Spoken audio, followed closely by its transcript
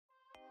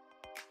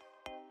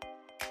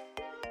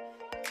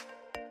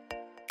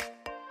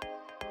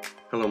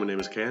Hello, my name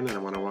is Ken, and I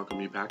want to welcome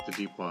you back to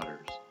Deep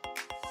Waters.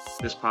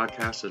 This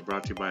podcast is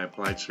brought to you by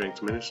Applied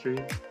Strength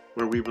Ministry,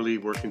 where we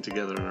believe working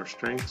together in our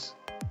strengths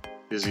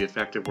is the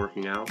effective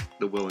working out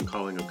the will and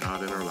calling of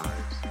God in our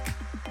lives.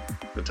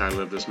 The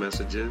title of this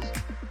message is,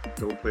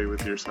 Don't Play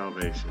With Your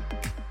Salvation.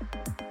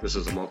 This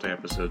is a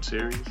multi-episode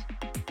series,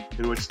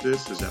 in which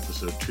this is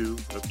episode 2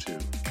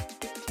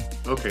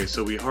 of 2. Okay,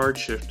 so we hard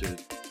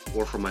shifted,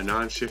 or for my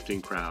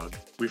non-shifting crowd,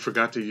 we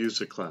forgot to use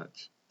the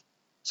clutch.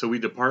 So we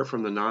depart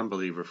from the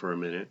non-believer for a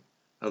minute,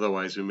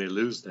 otherwise we may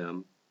lose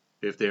them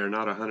if they are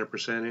not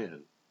 100%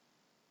 in.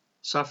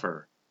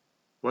 Suffer.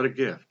 What a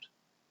gift.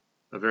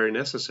 A very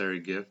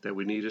necessary gift that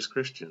we need as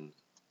Christians.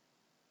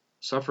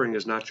 Suffering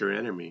is not your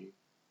enemy,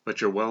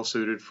 but your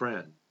well-suited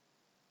friend.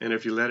 And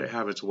if you let it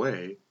have its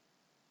way,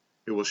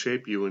 it will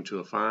shape you into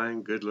a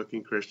fine,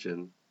 good-looking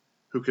Christian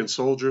who can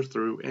soldier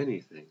through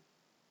anything.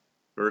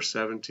 Verse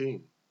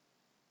 17.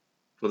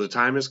 For the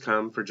time has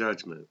come for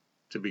judgment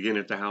to begin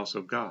at the house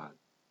of God.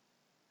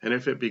 And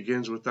if it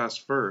begins with us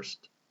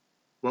first,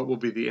 what will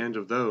be the end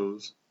of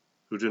those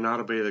who do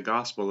not obey the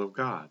gospel of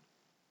God?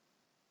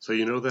 So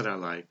you know that I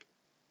like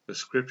the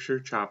scripture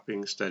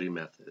chopping study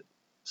method.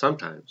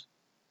 Sometimes,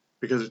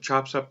 because it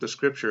chops up the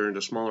scripture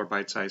into smaller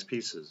bite-sized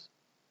pieces.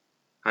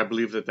 I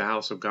believe that the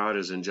house of God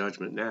is in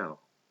judgment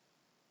now.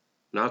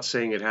 Not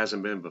saying it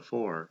hasn't been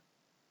before,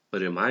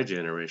 but in my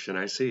generation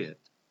I see it.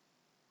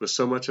 With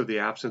so much of the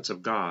absence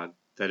of God,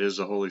 that is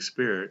the Holy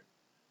Spirit,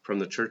 from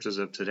the churches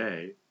of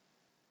today,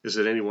 is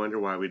it any wonder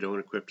why we don't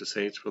equip the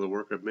saints for the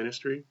work of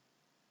ministry?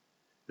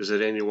 Is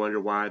it any wonder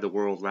why the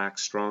world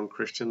lacks strong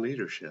Christian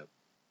leadership?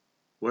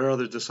 Where are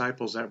the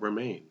disciples that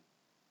remain?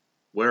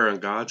 Where on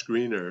God's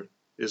green earth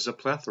is the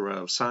plethora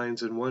of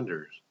signs and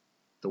wonders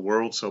the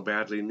world so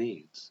badly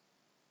needs?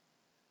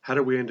 How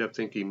did we end up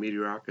thinking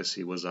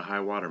mediocrity was the high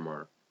water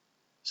mark?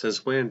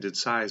 Since when did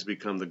size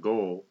become the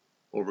goal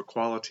over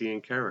quality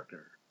and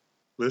character?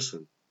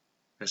 Listen.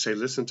 I say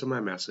listen to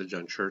my message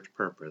on church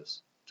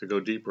purpose to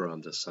go deeper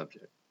on this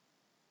subject.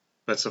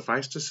 But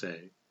suffice to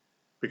say,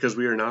 because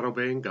we are not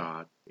obeying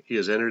God, He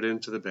has entered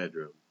into the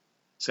bedroom,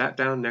 sat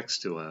down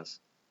next to us,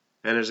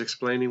 and is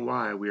explaining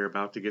why we are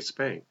about to get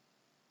spanked.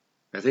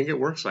 I think it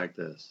works like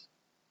this.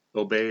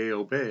 Obey,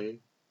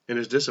 obey, and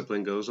His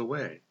discipline goes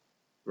away.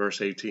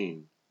 Verse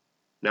 18.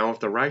 Now if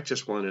the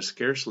righteous one is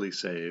scarcely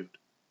saved,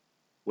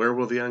 where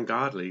will the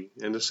ungodly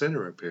and the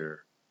sinner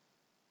appear?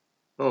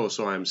 Oh,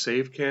 so I'm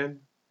saved, Ken,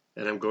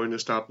 and I'm going to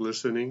stop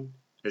listening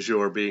as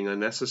you are being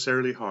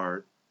unnecessarily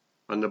hard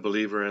on the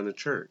believer and the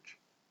church.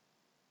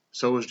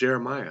 So was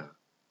Jeremiah,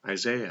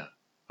 Isaiah,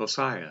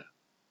 Hosea.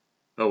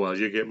 Oh well,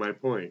 you get my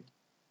point.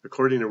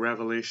 According to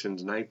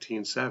Revelations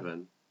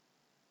 19:7,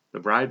 the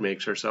bride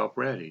makes herself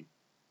ready.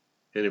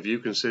 And if you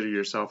consider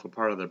yourself a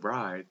part of the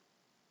bride,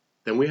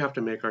 then we have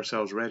to make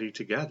ourselves ready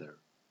together.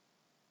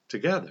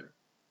 Together.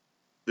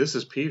 This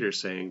is Peter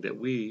saying that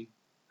we,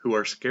 who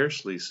are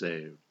scarcely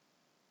saved,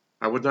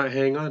 I would not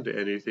hang on to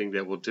anything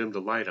that will dim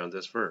the light on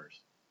this verse.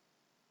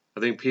 I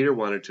think Peter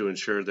wanted to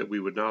ensure that we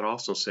would not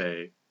also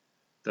say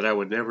that I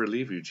would never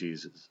leave you,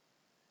 Jesus.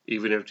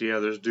 Even if the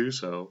others do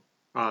so,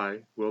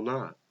 I will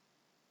not.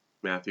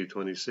 Matthew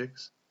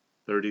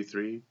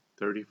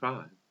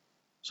 26:33-35.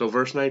 So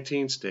verse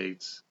 19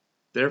 states,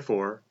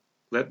 Therefore,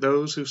 let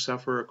those who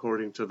suffer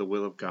according to the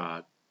will of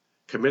God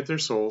commit their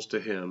souls to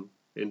Him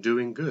in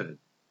doing good,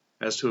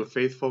 as to a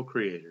faithful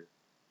Creator.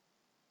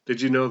 Did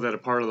you know that a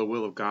part of the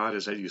will of God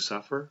is that you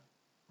suffer?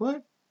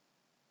 What?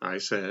 I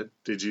said,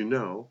 did you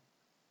know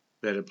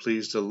that it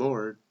pleased the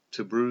Lord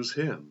to bruise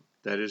Him,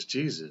 that is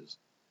Jesus,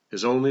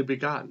 His only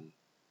begotten,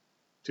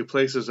 to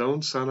place His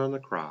own Son on the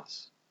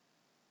cross?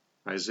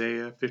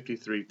 Isaiah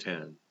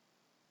 53:10.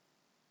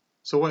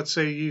 So what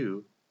say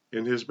you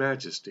in His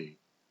majesty?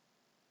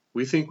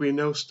 We think we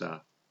know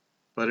stuff,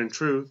 but in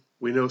truth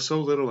we know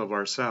so little of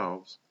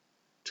ourselves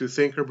to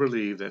think or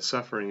believe that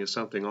suffering is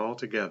something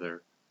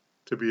altogether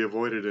to be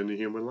avoided in the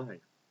human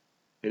life.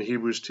 In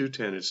Hebrews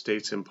 2:10 it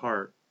states in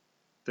part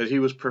that He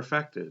was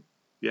perfected.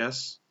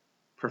 Yes,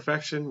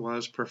 perfection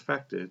was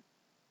perfected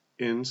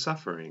in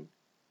suffering.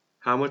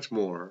 How much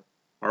more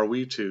are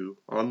we too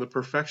on the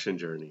perfection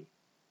journey?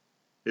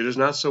 It is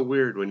not so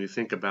weird when you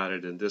think about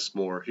it in this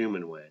more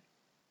human way.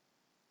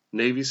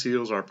 Navy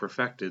SEALs are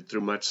perfected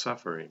through much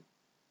suffering.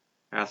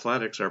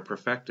 Athletics are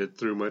perfected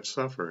through much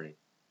suffering.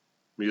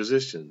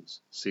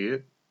 Musicians, see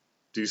it?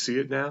 Do you see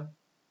it now?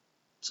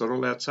 So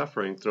don't let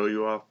suffering throw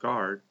you off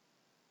guard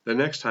the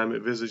next time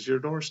it visits your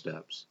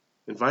doorsteps.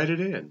 Invite it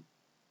in.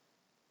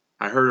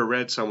 I heard or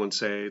read someone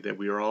say that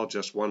we are all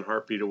just one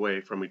heartbeat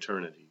away from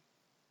eternity.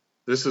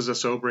 This is a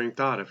sobering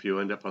thought if you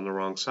end up on the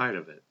wrong side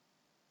of it.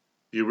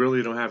 You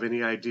really don't have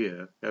any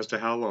idea as to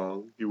how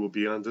long you will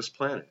be on this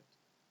planet.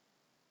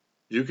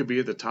 You could be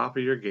at the top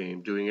of your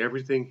game doing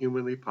everything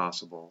humanly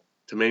possible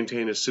to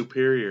maintain a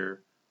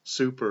superior,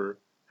 super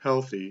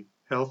healthy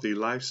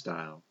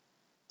lifestyle.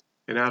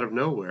 And out of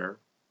nowhere,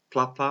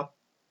 plop plop,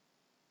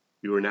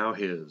 you are now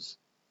His.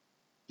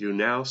 You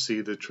now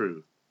see the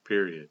truth,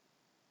 period.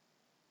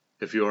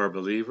 If you are a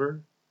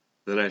believer,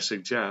 then I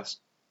suggest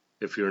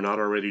if you're not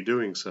already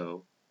doing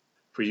so,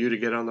 for you to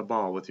get on the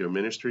ball with your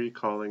ministry,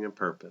 calling, and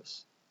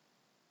purpose.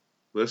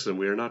 Listen,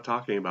 we are not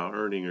talking about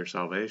earning your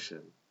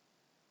salvation.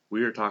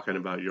 We are talking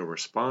about your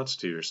response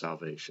to your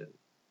salvation,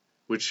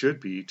 which should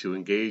be to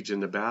engage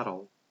in the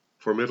battle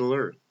for Middle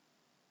Earth.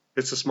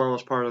 It's the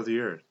smallest part of the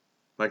earth,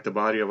 like the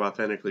body of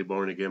authentically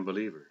born-again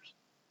believers.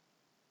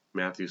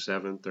 Matthew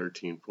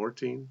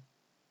 7:13-14,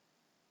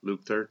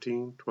 Luke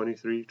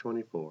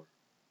 13:23-24.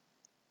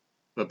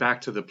 But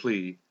back to the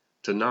plea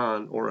to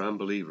non- or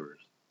unbelievers.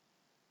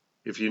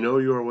 If you know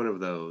you are one of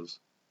those,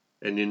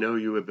 and you know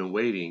you have been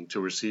waiting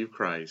to receive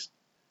Christ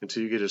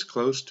until you get as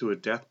close to a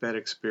deathbed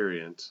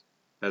experience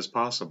as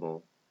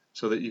possible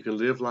so that you can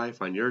live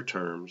life on your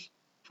terms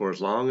for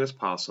as long as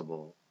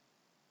possible,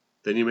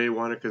 then you may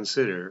want to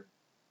consider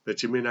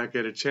that you may not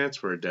get a chance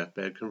for a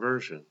deathbed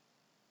conversion.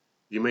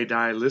 You may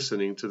die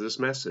listening to this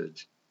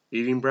message,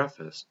 eating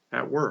breakfast,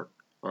 at work,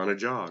 on a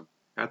jog,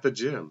 at the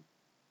gym,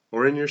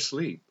 or in your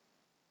sleep.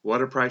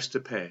 What a price to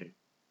pay,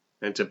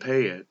 and to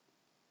pay it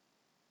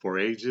for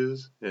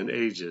ages and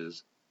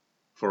ages,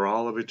 for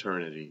all of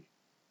eternity.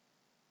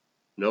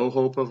 No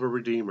hope of a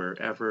Redeemer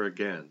ever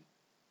again.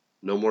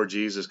 No more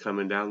Jesus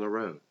coming down the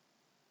road.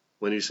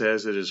 When he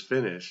says it is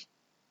finished,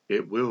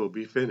 it will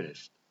be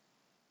finished.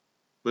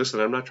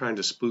 Listen, I'm not trying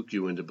to spook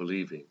you into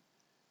believing.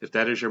 If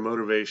that is your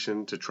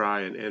motivation to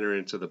try and enter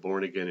into the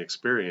born-again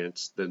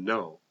experience, then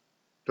no,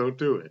 don't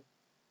do it.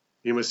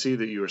 You must see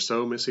that you are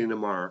so missing the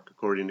mark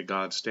according to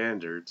God's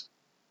standards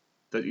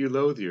that you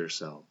loathe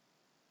yourself.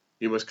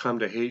 You must come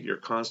to hate your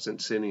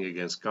constant sinning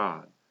against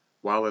God,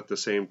 while at the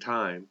same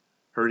time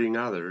hurting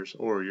others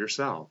or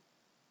yourself.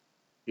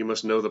 You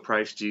must know the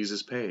price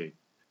Jesus paid.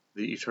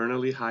 The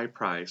eternally high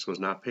price was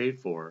not paid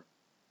for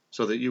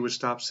so that you would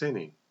stop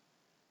sinning.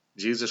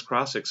 Jesus'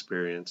 cross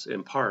experience,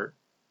 in part,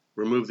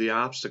 removed the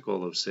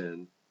obstacle of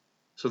sin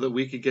so that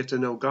we could get to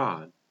know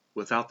God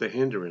without the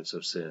hindrance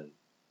of sin.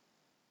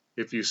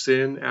 If you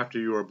sin after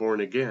you are born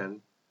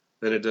again,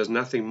 then it does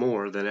nothing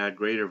more than add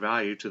greater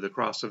value to the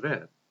cross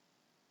event.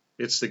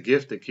 It's the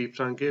gift that keeps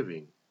on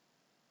giving.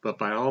 But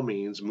by all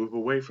means, move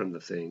away from the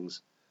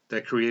things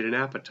that create an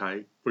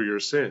appetite for your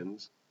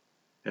sins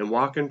and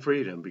walk in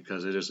freedom,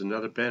 because it is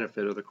another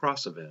benefit of the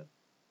cross event.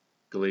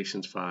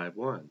 Galatians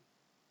 5:1.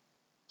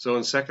 So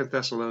in 2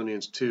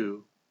 Thessalonians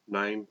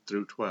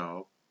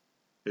 2:9-12,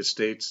 it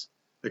states,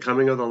 "The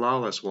coming of the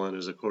lawless one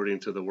is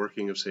according to the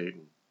working of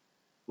Satan,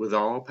 with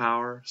all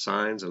power,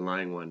 signs, and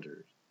lying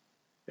wonders,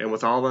 and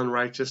with all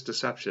unrighteous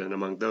deception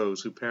among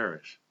those who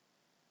perish,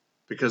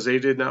 because they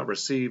did not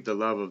receive the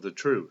love of the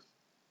truth,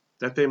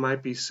 that they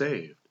might be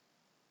saved.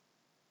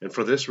 And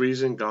for this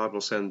reason God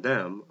will send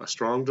them a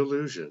strong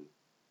delusion,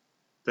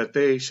 that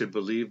they should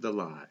believe the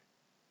lie,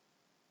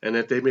 and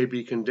that they may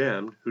be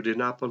condemned who did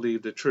not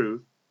believe the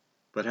truth,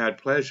 but had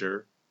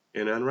pleasure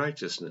in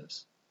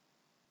unrighteousness."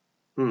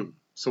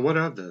 So what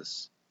of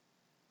this?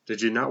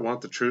 Did you not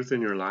want the truth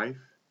in your life?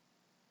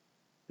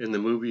 In the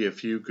movie A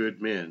Few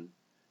Good Men,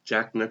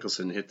 Jack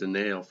Nicholson hit the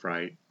nail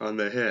right on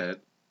the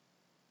head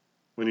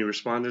when he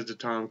responded to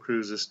Tom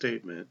Cruise's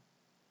statement,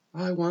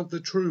 "I want the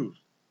truth."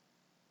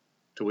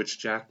 To which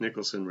Jack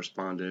Nicholson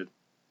responded,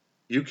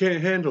 "You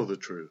can't handle the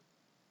truth."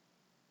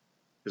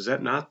 Is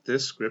that not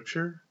this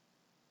scripture?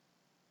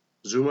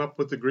 Zoom up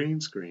with the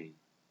green screen.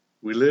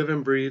 We live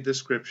and breathe the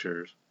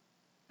scriptures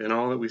in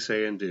all that we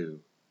say and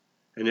do,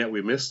 and yet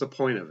we miss the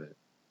point of it.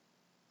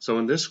 So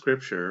in this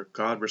scripture,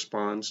 God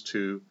responds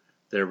to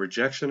their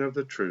rejection of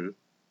the truth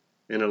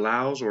and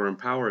allows or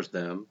empowers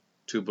them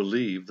to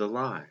believe the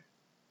lie.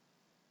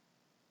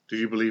 Do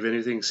you believe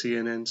anything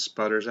CNN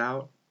sputters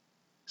out?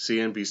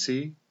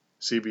 CNBC?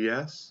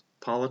 CBS?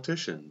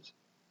 Politicians?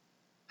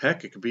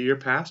 Heck, it could be your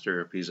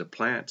pastor if he's a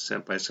plant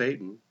sent by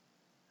Satan.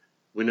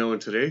 We know in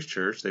today's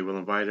church they will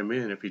invite him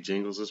in if he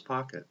jingles his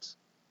pockets.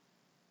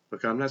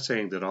 Look, I'm not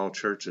saying that all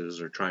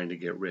churches are trying to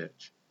get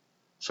rich.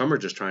 Some are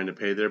just trying to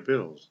pay their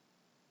bills,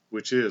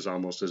 which is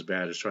almost as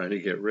bad as trying to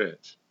get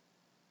rich.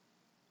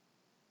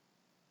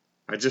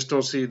 I just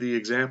don't see the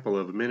example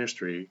of a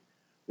ministry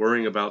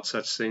worrying about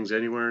such things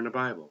anywhere in the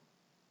Bible.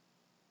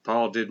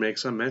 Paul did make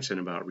some mention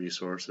about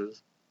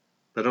resources,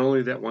 but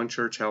only that one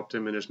church helped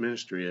him in his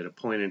ministry at a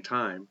point in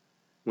time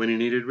when he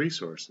needed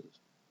resources.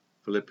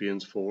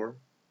 Philippians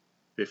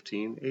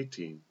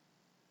 4:15-18.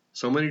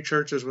 So many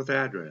churches with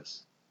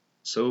address,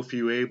 so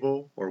few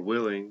able or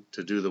willing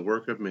to do the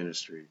work of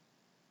ministry,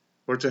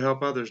 or to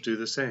help others do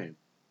the same.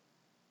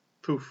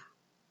 Poof,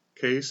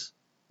 case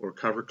or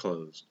cover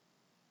closed.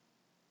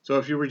 So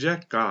if you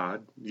reject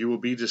God, you will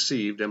be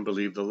deceived and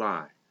believe the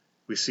lie.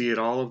 We see it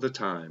all of the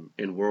time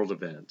in world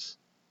events.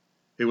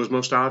 It was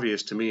most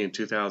obvious to me in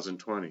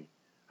 2020.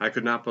 I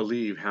could not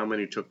believe how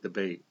many took the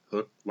bait,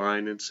 hook,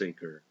 line, and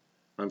sinker,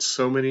 on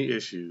so many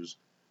issues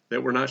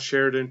that were not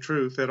shared in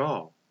truth at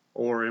all,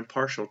 or in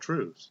partial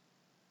truths.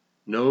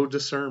 No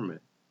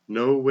discernment,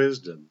 no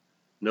wisdom,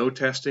 no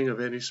testing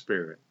of any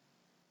spirit.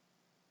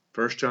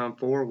 1 John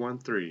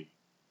 4:1-3.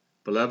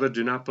 Beloved,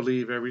 do not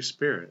believe every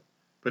spirit,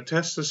 but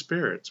test the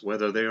spirits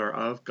whether they are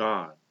of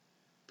God,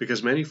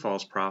 because many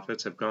false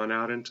prophets have gone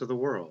out into the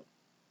world.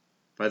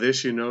 By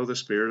this you know the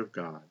Spirit of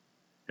God.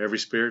 Every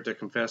spirit that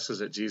confesses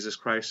that Jesus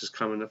Christ is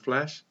come in the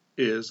flesh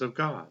is of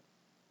God.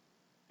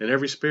 And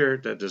every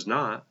spirit that does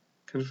not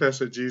confess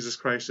that Jesus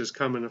Christ is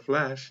come in the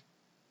flesh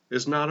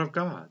is not of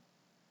God.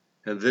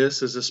 And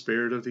this is the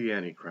spirit of the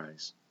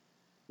Antichrist,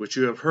 which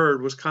you have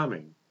heard was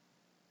coming,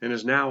 and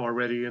is now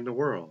already in the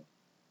world.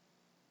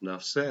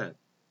 Enough said.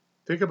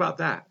 Think about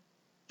that.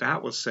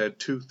 That was said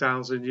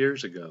 2,000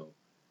 years ago.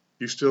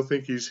 You still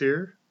think he's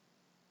here?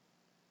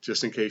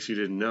 Just in case you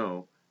didn't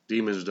know,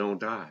 demons don't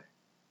die.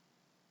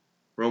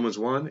 Romans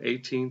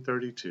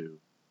 1:18-32.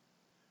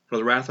 For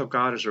the wrath of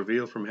God is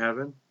revealed from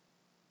heaven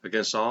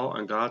against all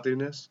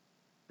ungodliness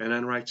and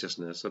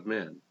unrighteousness of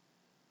men,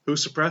 who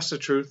suppress the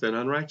truth in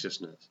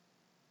unrighteousness,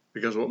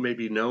 because what may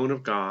be known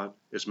of God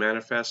is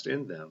manifest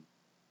in them,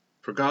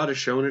 for God has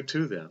shown it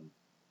to them.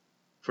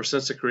 For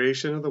since the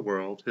creation of the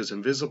world, his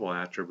invisible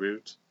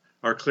attributes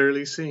are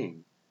clearly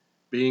seen,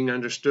 being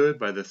understood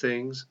by the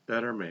things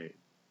that are made,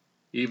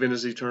 even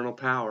his eternal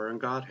power and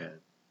Godhead,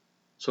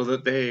 so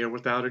that they are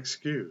without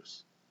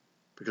excuse.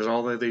 Because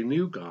although they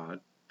knew God,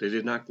 they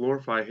did not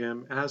glorify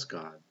him as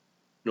God,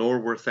 nor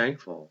were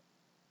thankful,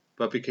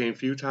 but became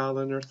futile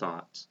in their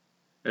thoughts,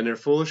 and their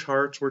foolish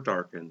hearts were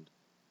darkened.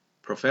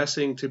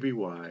 Professing to be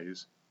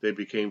wise, they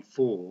became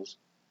fools,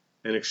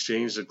 and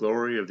exchanged the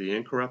glory of the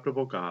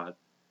incorruptible God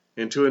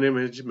into an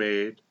image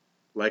made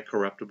like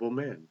corruptible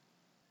men,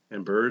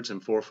 and birds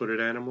and four-footed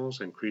animals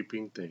and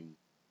creeping things.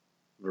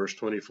 Verse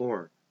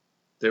 24.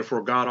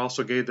 Therefore God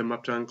also gave them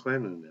up to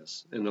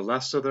uncleanness in the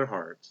lusts of their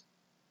hearts,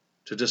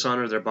 to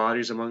dishonor their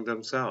bodies among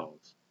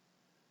themselves,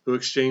 who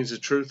exchanged the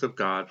truth of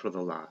God for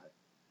the lie,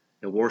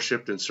 and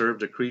worshipped and served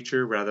the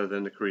creature rather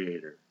than the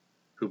Creator,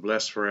 who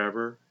blessed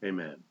forever.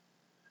 Amen.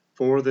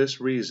 For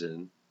this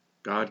reason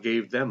God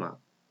gave them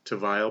up to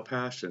vile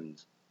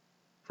passions,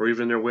 for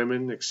even their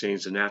women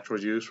exchanged the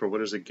natural use for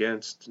what is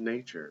against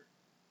nature.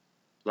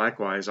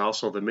 Likewise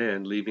also the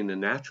men, leaving the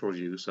natural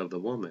use of the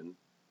woman,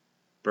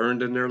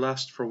 burned in their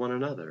lust for one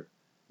another,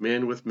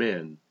 men with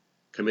men,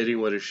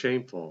 committing what is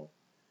shameful,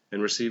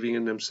 and receiving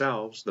in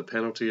themselves the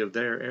penalty of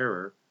their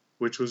error,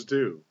 which was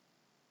due.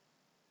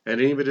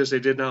 And even as they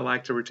did not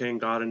like to retain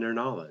God in their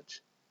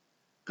knowledge,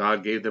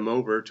 God gave them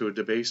over to a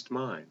debased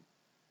mind,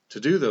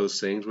 to do those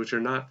things which are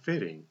not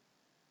fitting,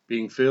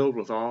 being filled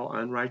with all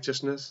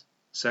unrighteousness,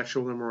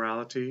 sexual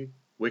immorality,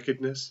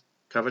 wickedness,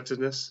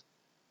 covetousness,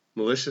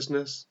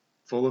 maliciousness,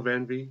 full of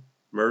envy,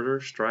 murder,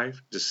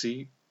 strife,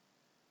 deceit,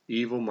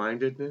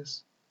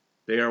 evil-mindedness.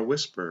 They are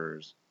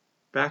whisperers,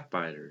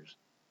 backbiters,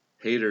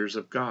 haters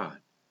of God,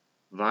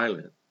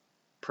 violent,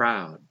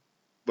 proud,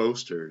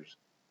 boasters,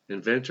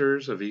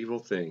 inventors of evil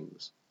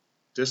things,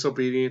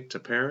 disobedient to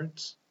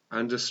parents,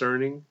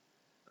 undiscerning,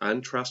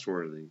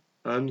 untrustworthy,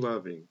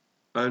 unloving,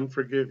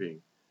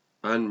 unforgiving,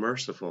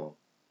 unmerciful,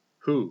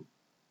 who,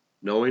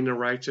 knowing the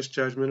righteous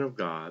judgment of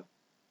God,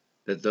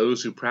 that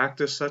those who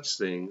practice such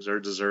things are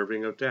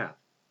deserving of death,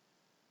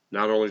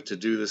 not only to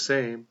do the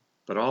same,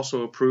 but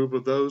also approve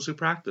of those who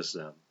practice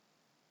them.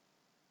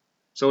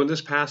 So in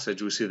this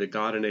passage we see that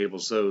God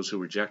enables those who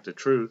reject the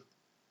truth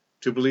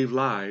to believe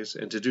lies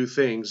and to do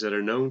things that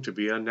are known to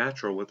be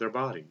unnatural with their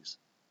bodies.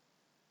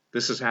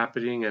 This is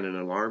happening at an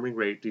alarming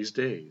rate these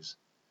days.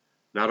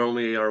 Not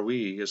only are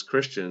we, as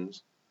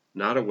Christians,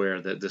 not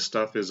aware that this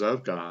stuff is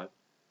of God,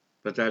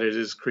 but that it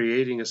is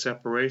creating a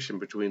separation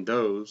between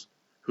those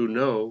who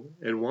know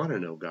and want to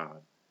know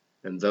God,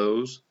 and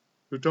those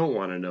who don't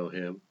want to know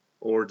him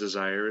or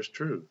desire his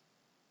truth.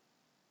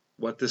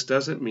 What this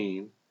doesn't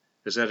mean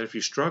is that if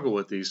you struggle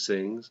with these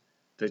things,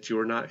 that you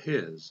are not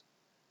his.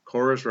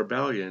 Korah's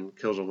rebellion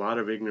killed a lot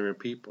of ignorant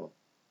people.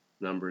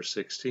 Numbers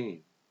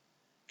 16.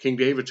 King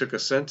David took a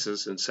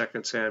census in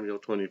 2 Samuel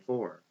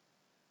 24,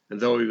 and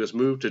though he was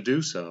moved to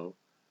do so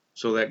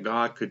that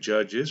God could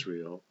judge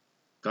Israel,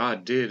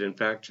 God did in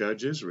fact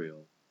judge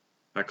Israel.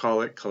 I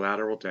call it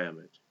collateral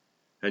damage.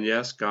 And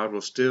yes, God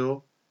will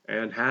still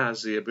and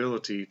has the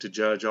ability to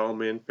judge all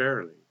men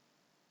fairly.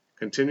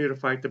 Continue to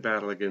fight the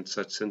battle against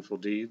such sinful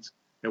deeds,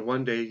 and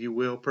one day you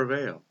will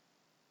prevail.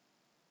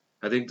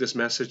 I think this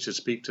message should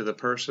speak to the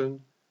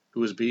person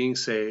who is being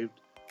saved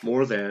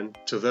more than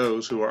to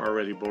those who are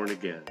already born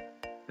again.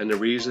 And the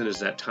reason is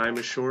that time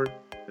is short,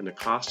 and the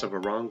cost of a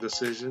wrong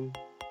decision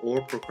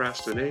or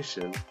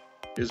procrastination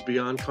is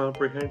beyond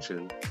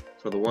comprehension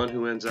for the one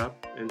who ends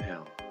up in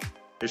hell.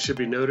 It should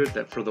be noted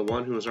that for the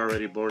one who is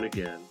already born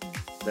again,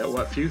 that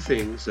what few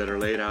things that are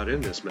laid out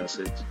in this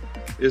message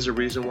is the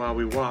reason why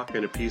we walk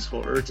in a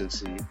peaceful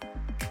urgency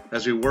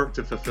as we work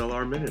to fulfill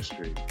our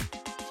ministry.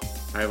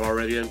 I have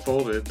already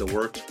unfolded the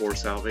works for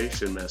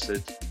salvation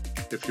message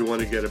if you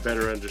want to get a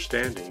better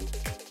understanding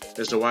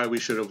as to why we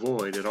should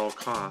avoid at all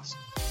costs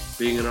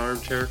being an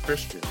armchair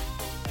Christian.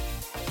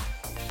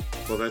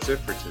 Well, that's it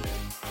for today.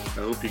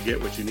 I hope you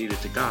get what you needed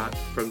to got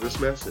from this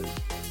message.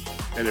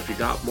 And if you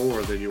got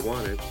more than you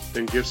wanted,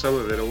 then give some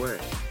of it away.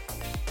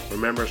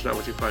 Remember, it's not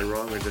what you find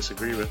wrong or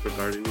disagree with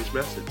regarding these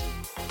messages,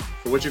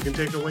 but what you can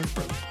take away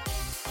from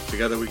it.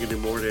 Together we can do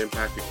more to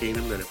impact the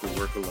kingdom than if we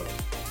work alone.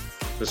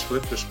 Let's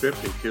flip the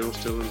script and kill,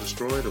 steal, and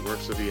destroy the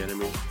works of the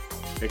enemy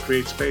and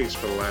create space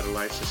for the light of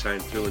lights to shine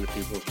through into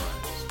people's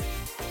lives.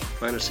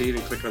 Plant a seed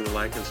and click on the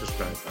like and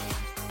subscribe button.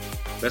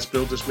 Let's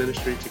build this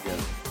ministry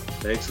together.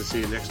 Thanks, and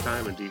see you next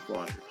time in Deep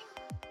Waters.